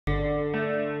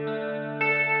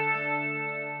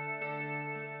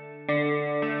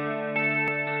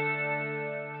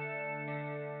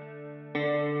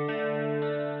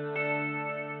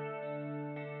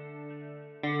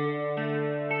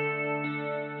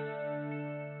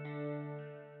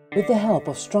With the help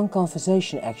of strong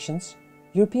conservation actions,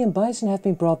 European bison have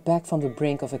been brought back from the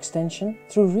brink of extinction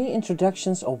through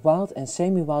reintroductions of wild and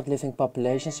semi-wild living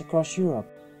populations across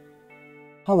Europe.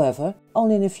 However,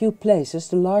 only in a few places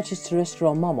the largest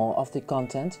terrestrial mammal of the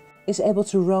continent is able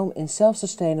to roam in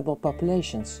self-sustainable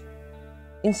populations.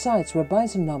 In sites where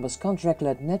bison numbers can't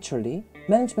regulate naturally,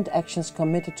 management actions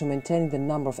committed to maintaining the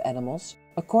number of animals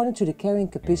according to the carrying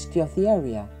capacity of the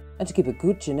area, and to keep a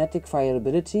good genetic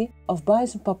variability of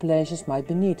bison populations might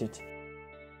be needed.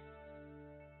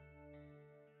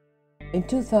 In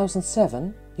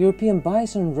 2007, European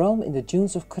bison roam in the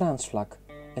dunes of Kraansvlak,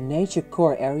 a nature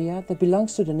core area that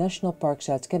belongs to the National Park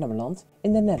Zuid-Kennemerland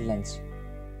in the Netherlands.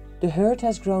 The herd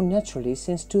has grown naturally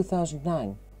since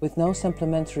 2009, with no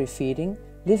supplementary feeding,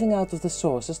 living out of the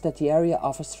sources that the area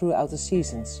offers throughout the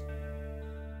seasons.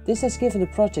 This has given the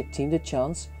project team the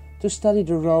chance to study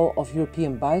the role of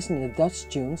European bison in the Dutch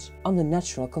dunes under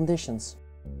natural conditions.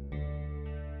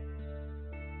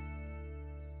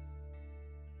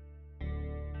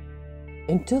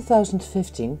 In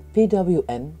 2015,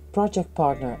 PWN, project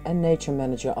partner and nature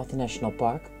manager of the National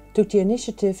Park, took the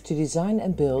initiative to design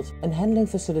and build a handling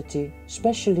facility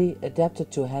specially adapted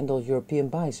to handle European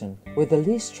bison, with the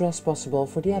least stress possible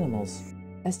for the animals.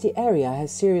 As the area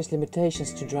has serious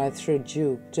limitations to drive through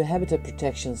due to habitat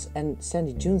protections and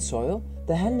sandy dune soil,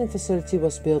 the handling facility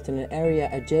was built in an area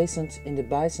adjacent in the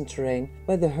bison terrain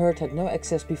where the herd had no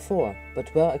access before,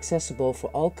 but well accessible for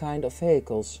all kinds of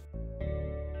vehicles.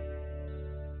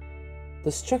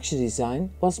 The structure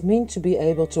design was meant to be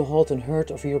able to hold a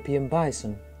herd of European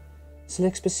bison,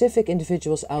 select specific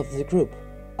individuals out of the group,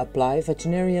 apply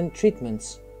veterinarian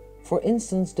treatments, for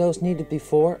instance those needed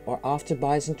before or after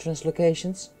bison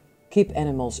translocations, keep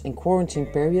animals in quarantine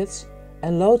periods,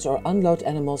 and load or unload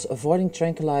animals avoiding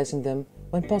tranquilizing them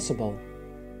when possible.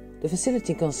 The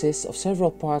facility consists of several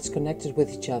parts connected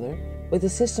with each other with a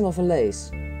system of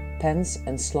allays, pens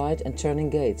and slide and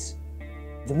turning gates.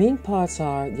 The main parts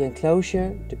are the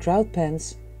enclosure, the crowd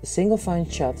pens, the single fine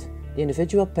shut, the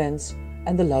individual pens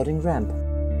and the loading ramp.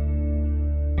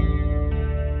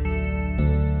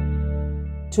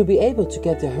 To be able to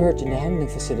get the herd in the handling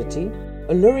facility,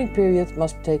 a luring period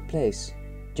must take place.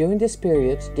 During this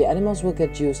period, the animals will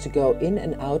get used to go in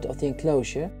and out of the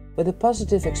enclosure with a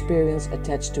positive experience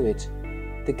attached to it.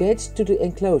 The gates to the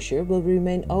enclosure will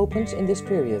remain opened in this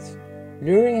period.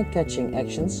 Luring and catching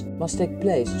actions must take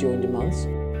place during the months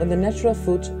when the natural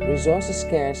food resource is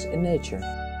scarce in nature.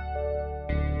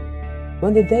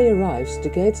 When the day arrives, the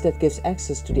gates that gives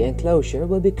access to the enclosure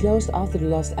will be closed after the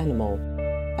last animal,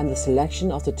 and the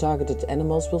selection of the targeted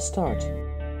animals will start.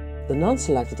 The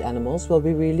non-selected animals will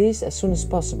be released as soon as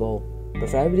possible,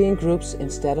 preferably in groups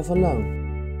instead of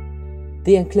alone.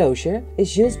 The enclosure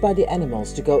is used by the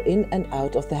animals to go in and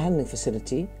out of the handling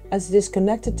facility, as it is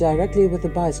connected directly with the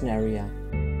bison area.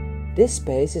 This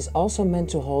space is also meant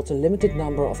to hold a limited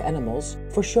number of animals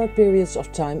for short periods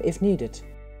of time if needed.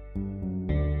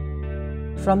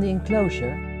 From the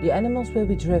enclosure, the animals will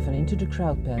be driven into the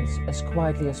crowd pens as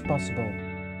quietly as possible,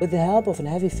 with the help of a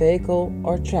heavy vehicle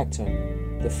or tractor.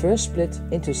 The first split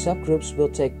into subgroups will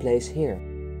take place here.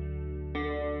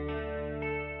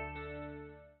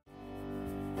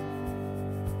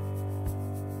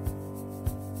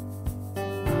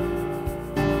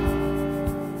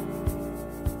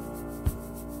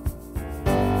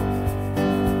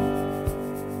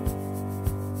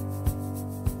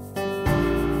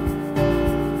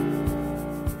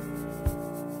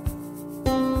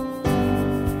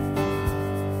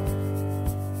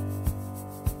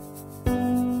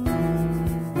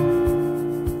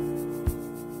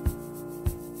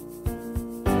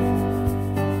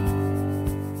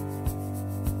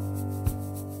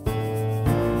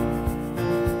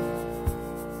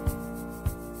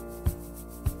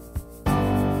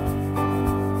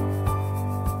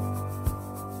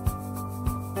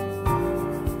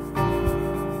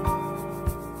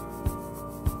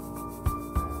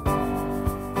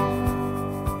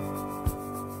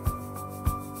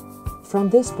 From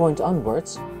this point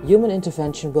onwards, human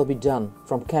intervention will be done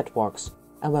from catwalks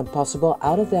and when possible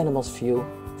out of the animal's view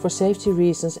for safety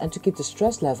reasons and to keep the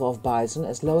stress level of bison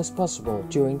as low as possible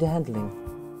during the handling.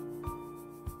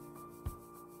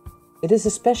 It is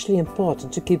especially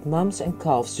important to keep mums and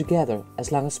calves together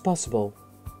as long as possible.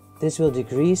 This will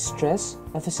decrease stress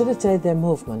and facilitate their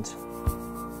movement.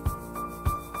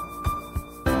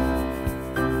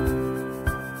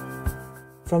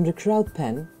 From the crowd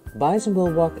pen, bison will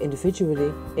walk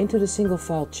individually into the single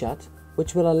file shut,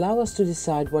 which will allow us to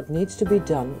decide what needs to be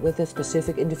done with a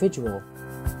specific individual.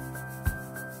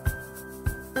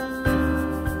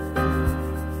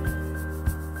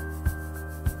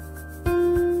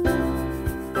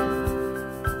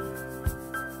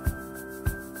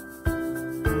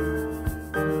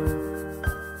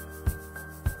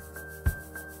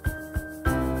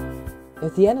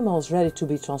 If the animal is ready to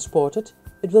be transported,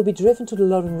 it will be driven to the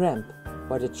loading ramp,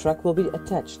 where the truck will be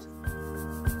attached.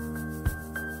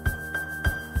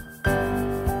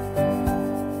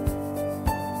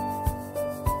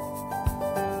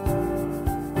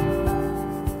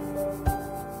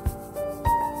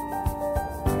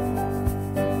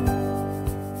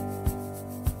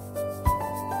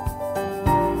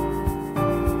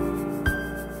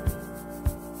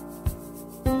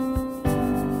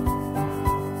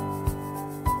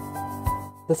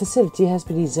 The facility has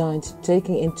been designed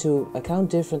taking into account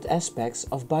different aspects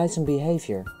of bison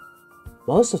behavior.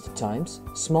 Most of the times,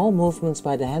 small movements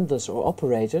by the handlers or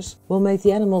operators will make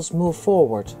the animals move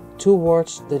forward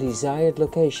towards the desired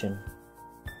location.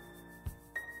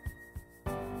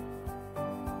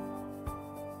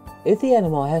 If the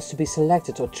animal has to be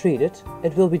selected or treated,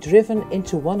 it will be driven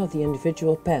into one of the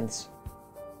individual pens.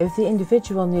 If the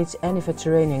individual needs any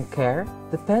veterinarian care,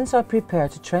 the pens are prepared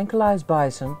to tranquilize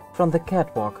bison from the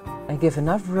catwalk and give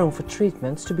enough room for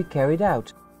treatments to be carried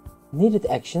out. Needed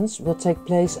actions will take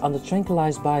place on the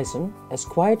tranquilized bison as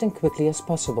quiet and quickly as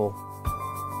possible.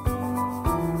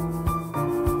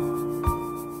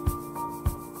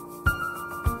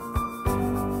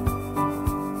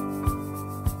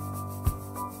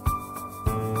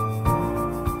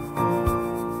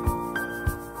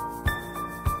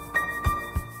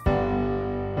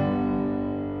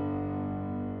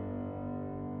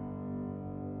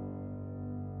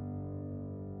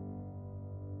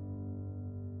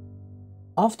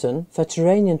 Often,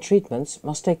 veterinarian treatments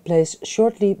must take place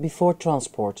shortly before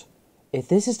transport. If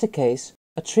this is the case,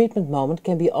 a treatment moment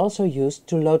can be also used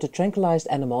to load the tranquilized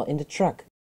animal in the truck.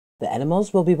 The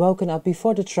animals will be woken up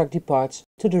before the truck departs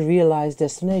to the realized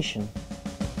destination.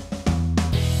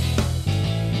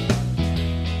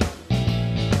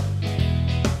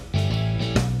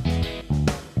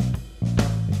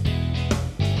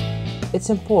 It's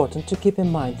important to keep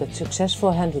in mind that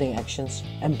successful handling actions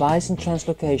and bison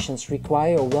translocations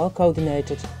require a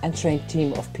well-coordinated and trained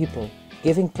team of people,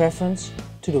 giving preference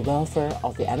to the welfare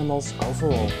of the animals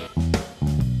overall.